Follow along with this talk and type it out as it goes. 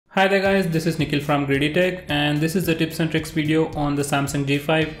Hi there guys, this is Nikhil from GreedyTech and this is the tips and tricks video on the Samsung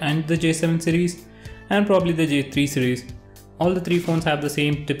J5 and the J7 series and probably the J3 series. All the three phones have the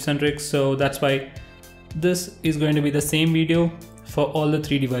same tips and tricks, so that's why this is going to be the same video for all the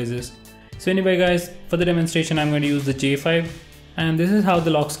three devices. So anyway guys, for the demonstration I'm going to use the J5 and this is how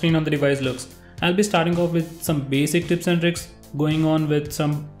the lock screen on the device looks. I'll be starting off with some basic tips and tricks, going on with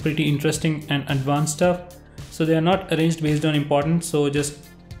some pretty interesting and advanced stuff. So they are not arranged based on importance,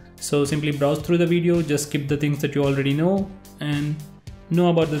 so simply browse through the video, just skip the things that you already know and know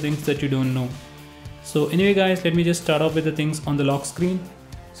about the things that you don't know. So anyway guys, let me just start off with the things on the lock screen.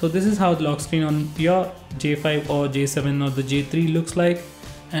 So this is how the lock screen on your J5 or J7 or the J3 looks like.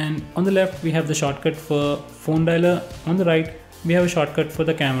 And on the left we have the shortcut for phone dialer, on the right we have a shortcut for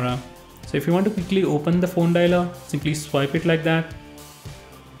the camera. So if you want to quickly open the phone dialer, simply swipe it like that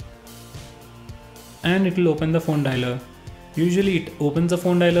and it will open the phone dialer. Usually it opens the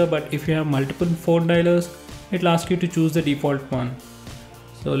phone dialer, but if you have multiple phone dialers, it will ask you to choose the default one.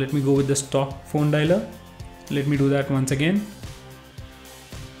 So let me go with the stock phone dialer. Let me do that once again.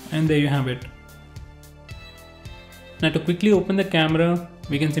 And there you have it. Now to quickly open the camera,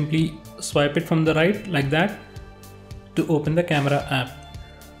 we can simply swipe it from the right like that to open the camera app.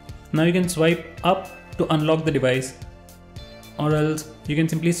 Now you can swipe up to unlock the device, or else you can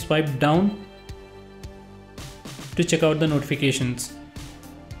simply swipe down to check out the notifications.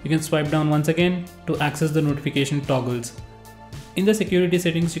 You can swipe down once again to access the notification toggles. In the security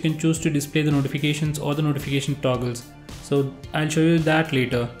settings, you can choose to display the notifications or the notification toggles. So I'll show you that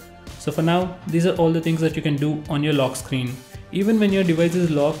later. So for now, these are all the things that you can do on your lock screen. Even when your device is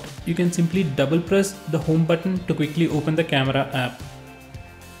locked, you can simply double press the home button to quickly open the camera app.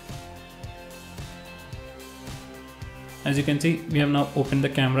 As you can see, we have now opened the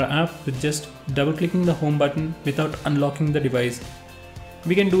camera app with just double clicking the home button without unlocking the device.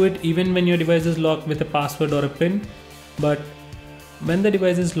 We can do it even when your device is locked with a password or a PIN, but when the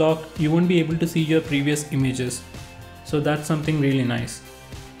device is locked, you won't be able to see your previous images. So that's something really nice.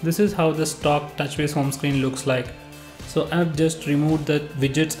 This is how the stock touch-based home screen looks like. So I've just removed the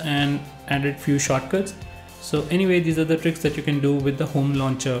widgets and added few shortcuts. So anyway, these are the tricks that you can do with the home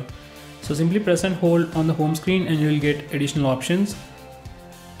launcher. So simply press and hold on the home screen and you will get additional options.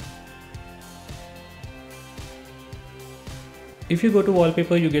 If you go to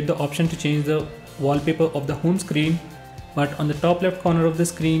wallpaper, you get the option to change the wallpaper of the home screen, but on the top left corner of the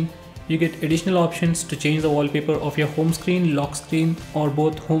screen, you get additional options to change the wallpaper of your home screen, lock screen, or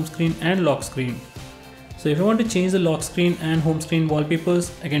both home screen and lock screen. So if you want to change the lock screen and home screen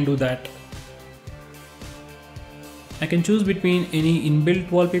wallpapers, I can do that. I can choose between any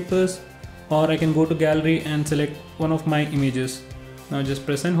inbuilt wallpapers, or I can go to gallery and select one of my images. Now just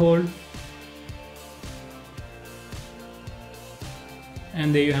press and hold.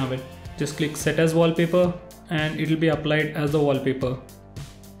 And there you have it. Just click set as wallpaper and it will be applied as the wallpaper.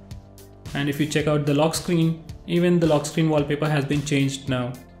 And if you check out the lock screen, even the lock screen wallpaper has been changed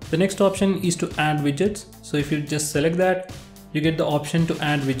now. The next option is to add widgets. So if you just select that, you get the option to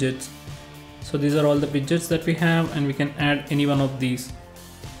add widgets. So these are all the widgets that we have and we can add any one of these.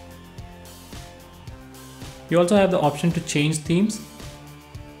 You also have the option to change themes.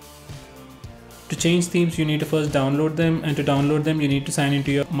 To change themes, you need to first download them, and to download them, you need to sign into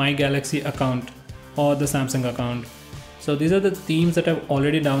your My Galaxy account or the Samsung account. So these are the themes that I've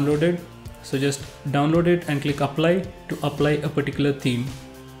already downloaded. So just download it and click apply to apply a particular theme.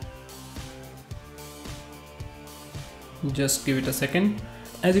 Just give it a second.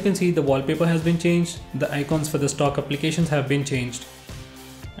 As you can see, the wallpaper has been changed. The icons for the stock applications have been changed.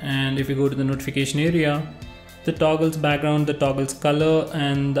 And if you go to the notification area, the toggles background, the toggles color,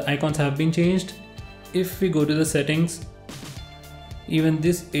 and the icons have been changed. If we go to the settings, even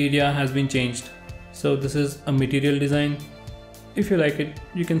this area has been changed. So this is a material design. If you like it,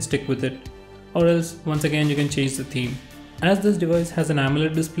 you can stick with it, or else once again you can change the theme. As this device has an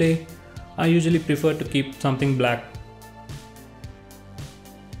AMOLED display, I usually prefer to keep something black.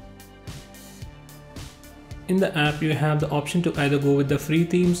 In the app, you have the option to either go with the free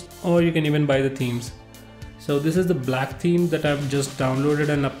themes or you can even buy the themes. So this is the black theme that I've just downloaded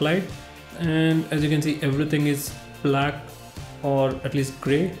and applied, and as you can see, everything is black or at least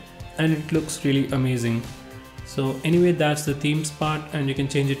gray, and it looks really amazing. So anyway, that's the themes part and you can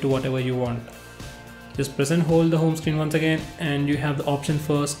change it to whatever you want. Just press and hold the home screen once again and you have the option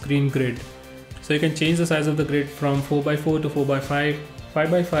for screen grid. So you can change the size of the grid from 4x4 to 4x5,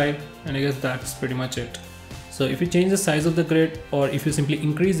 5x5, and I guess that's pretty much it. So if you change the size of the grid or if you simply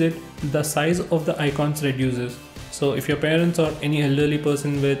increase it, the size of the icons reduces. So if your parents or any elderly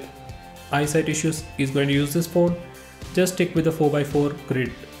person with eyesight issues is going to use this phone, just stick with the 4x4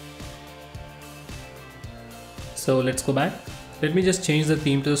 grid. So let's go back. Let me just change the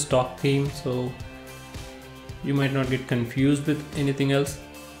theme to the stock theme so you might not get confused with anything else.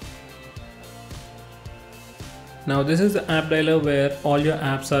 Now this is the app dialer where all your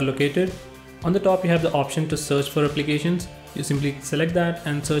apps are located. On the top you have the option to search for applications. You simply select that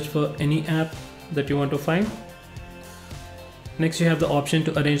and search for any app that you want to find. Next you have the option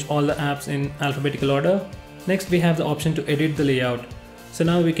to arrange all the apps in alphabetical order. Next we have the option to edit the layout. So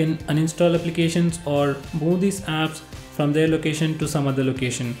now we can uninstall applications or move these apps from their location to some other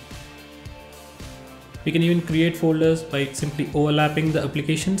location. We can even create folders by simply overlapping the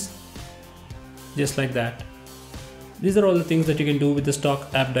applications, just like that. These are all the things that you can do with the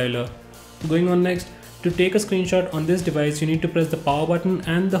stock app dialer. Going on next, to take a screenshot on this device, you need to press the power button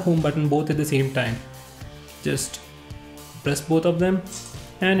and the home button both at the same time. Just press both of them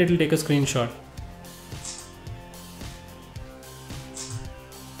and it will take a screenshot.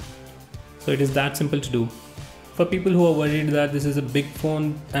 So it is that simple to do. For people who are worried that this is a big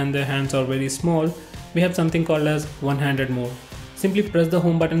phone and their hands are very small, we have something called as one-handed mode. Simply press the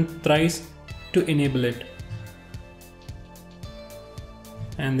home button thrice to enable it.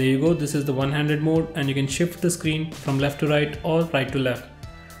 And there you go, this is the one-handed mode, and you can shift the screen from left to right or right to left.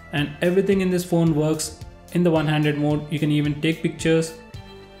 And everything in this phone works in the one-handed mode. You can even take pictures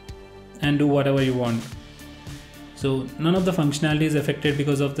and do whatever you want. So none of the functionality is affected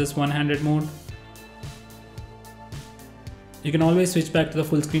because of this one-handed mode. You can always switch back to the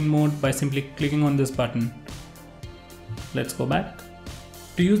full screen mode by simply clicking on this button. Let's go back.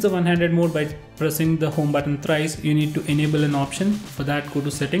 To use the one-handed mode by pressing the home button thrice, you need to enable an option. For that, go to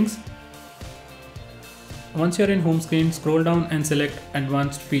settings. Once you're in home screen, scroll down and select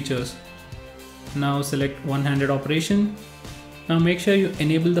advanced features. Now select one-handed operation. Now make sure you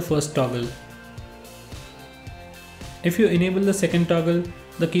enable the first toggle. If you enable the second toggle,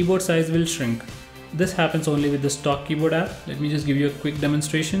 the keyboard size will shrink. This happens only with the stock keyboard app. Let me just give you a quick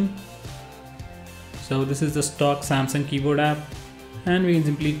demonstration. So this is the stock Samsung keyboard app, and we can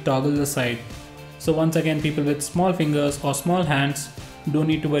simply toggle the side. So once again, people with small fingers or small hands don't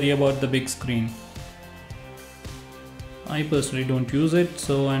need to worry about the big screen. I personally don't use it,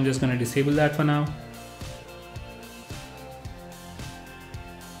 so I'm just going to disable that for now.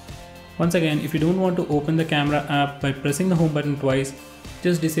 Once again, if you don't want to open the camera app by pressing the home button twice,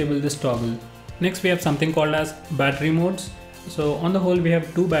 just disable this toggle. Next we have something called as battery modes. So on the whole we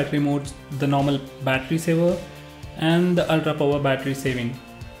have two battery modes, the normal battery saver and the ultra power battery saving.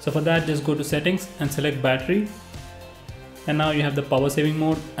 So for that, just go to settings and select battery, and now you have the power saving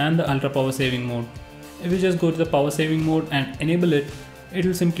mode and the ultra power saving mode. If you just go to the power saving mode and enable it, it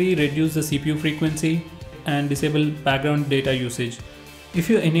will simply reduce the CPU frequency and disable background data usage. If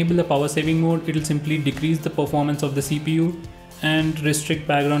you enable the power saving mode, it will simply decrease the performance of the CPU and restrict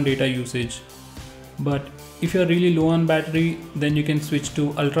background data usage. But if you are really low on battery, then you can switch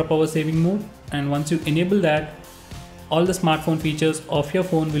to ultra power saving mode, and once you enable that, all the smartphone features of your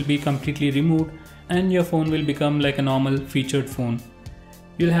phone will be completely removed and your phone will become like a normal featured phone.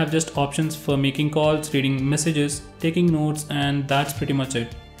 You'll have just options for making calls, reading messages, taking notes, and that's pretty much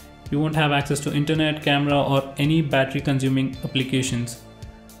it. You won't have access to internet, camera, or any battery consuming applications.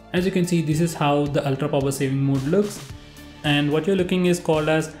 As you can see, this is how the ultra power saving mode looks, and what you're looking is called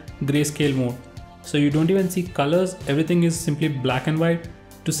as grayscale mode. So you don't even see colors, everything is simply black and white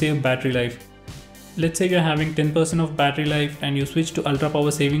to save battery life. Let's say you're having 10% of battery life and you switch to ultra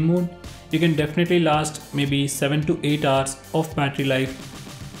power saving mode, you can definitely last maybe 7 to 8 hours of battery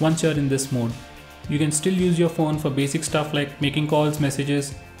life once you're in this mode. You can still use your phone for basic stuff like making calls,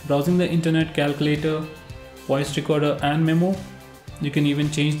 messages, browsing the internet, calculator, voice recorder and memo. You can even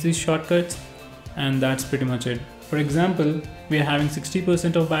change these shortcuts, and that's pretty much it. For example, we are having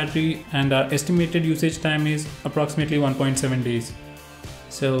 60% of battery and our estimated usage time is approximately 1.7 days.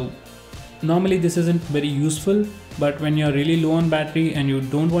 So normally this isn't very useful, but when you're really low on battery and you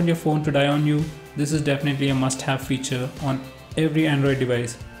don't want your phone to die on you, this is definitely a must-have feature on every Android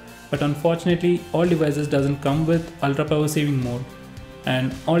device. But unfortunately, all devices doesn't come with ultra power saving mode,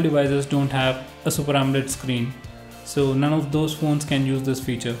 and all devices don't have a Super AMOLED screen. So none of those phones can use this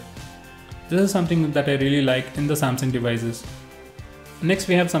feature. This is something that I really like in the Samsung devices. Next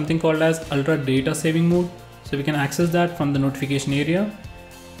we have something called as ultra data saving mode. So we can access that from the notification area.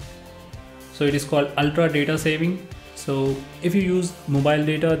 So it is called ultra data saving. So if you use mobile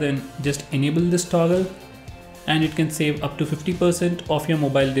data, then just enable this toggle and it can save up to 50% of your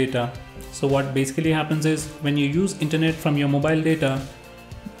mobile data. So what basically happens is when you use internet from your mobile data,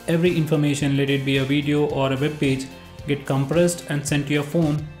 every information, let it be a video or a web page, get compressed and sent to your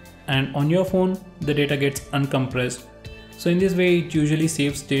phone, and on your phone the data gets uncompressed. So in this way it usually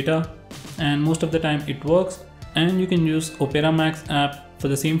saves data, and most of the time it works, and you can use Opera Max app for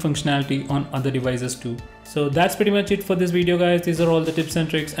the same functionality on other devices too. So that's pretty much it for this video guys. These are all the tips and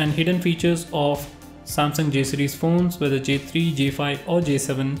tricks and hidden features of Samsung J series phones, whether J3, J5 or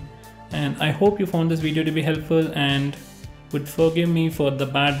J7. And I hope you found this video to be helpful and would forgive me for the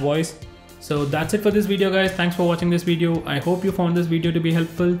bad voice. So that's it for this video guys. Thanks for watching this video. I hope you found this video to be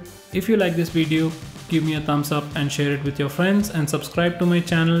helpful. If you like this video, give me a thumbs up and share it with your friends, and subscribe to my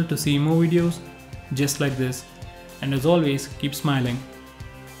channel to see more videos just like this. And as always, keep smiling.